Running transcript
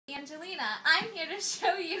Angelina. I'm here to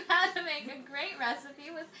show you how to make a great recipe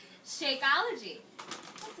with Shakeology.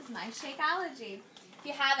 This is my Shakeology. If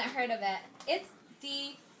you haven't heard of it, it's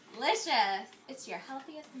delicious. It's your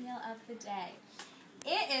healthiest meal of the day.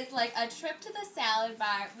 It is like a trip to the salad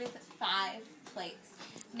bar with 5 plates.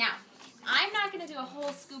 Now, I'm not going to do a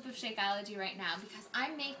whole scoop of Shakeology right now because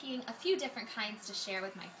I'm making a few different kinds to share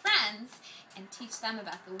with my friends and teach them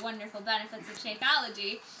about the wonderful benefits of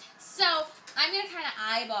Shakeology. So I'm going to kind of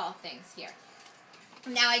eyeball things here.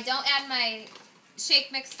 Now I don't add my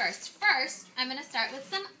shake mix first. First, I'm going to start with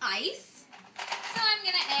some ice. So I'm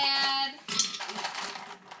going to add...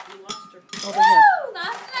 You lost her. Over here. Woo!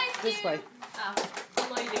 Lost an ice This cube. way. Oh. The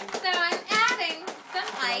lighting. So I'm adding some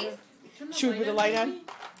ice. Should we put the light on?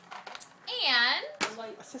 And...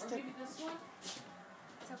 Assistant. Or maybe this one?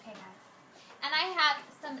 It's okay, guys. And I have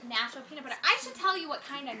some natural peanut butter. I should tell you what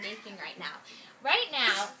kind I'm making right now. Right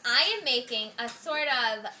now, I am making a sort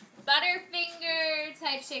of Butterfinger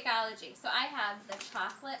type Shakeology. So I have the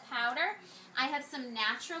chocolate powder, I have some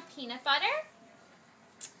natural peanut butter,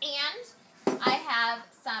 and I have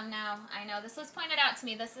some, now I know this was pointed out to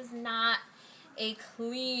me, this is not a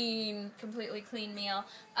clean, completely clean meal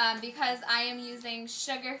because I am using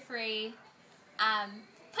sugar-free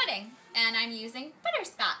pudding, and I'm using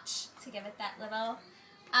butterscotch to give it that little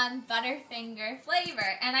Butterfinger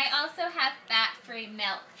flavor. And I also have fat-free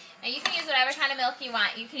milk. Now you can use whatever kind of milk you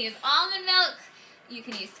want. You can use almond milk, you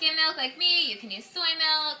can use skim milk like me, you can use soy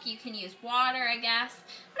milk, you can use water, I guess,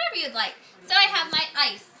 whatever you'd like. So I have my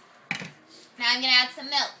ice. Now I'm going to add some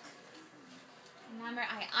milk. Remember,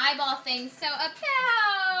 I eyeball things, so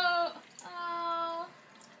about,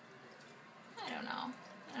 I don't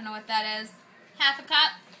know what that is, half a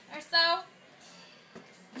cup or so.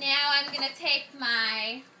 Now I'm going to take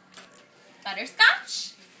my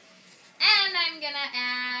butterscotch, and I'm going to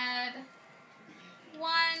add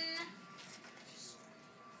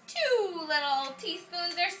 2 little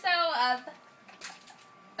teaspoons or so of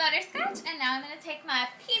butterscotch, and now I'm going to take my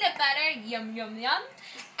peanut butter, yum yum yum,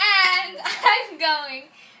 and I'm going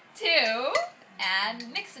to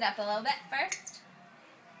mix it up a little bit first.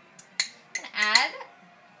 I'm going to add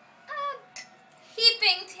a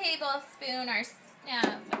heaping tablespoon, or no,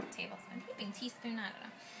 it's like a tablespoon, heaping teaspoon, I don't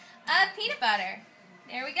know, of peanut butter.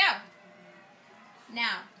 There we go.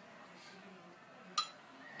 Now,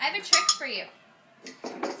 I have a trick for you.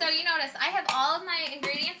 So you notice I have all of my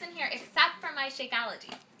ingredients in here except for my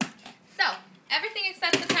Shakeology. So, everything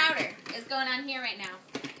except the powder is going on here right now.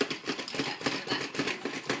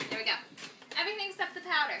 There we go. Everything except the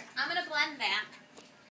powder. I'm going to blend that.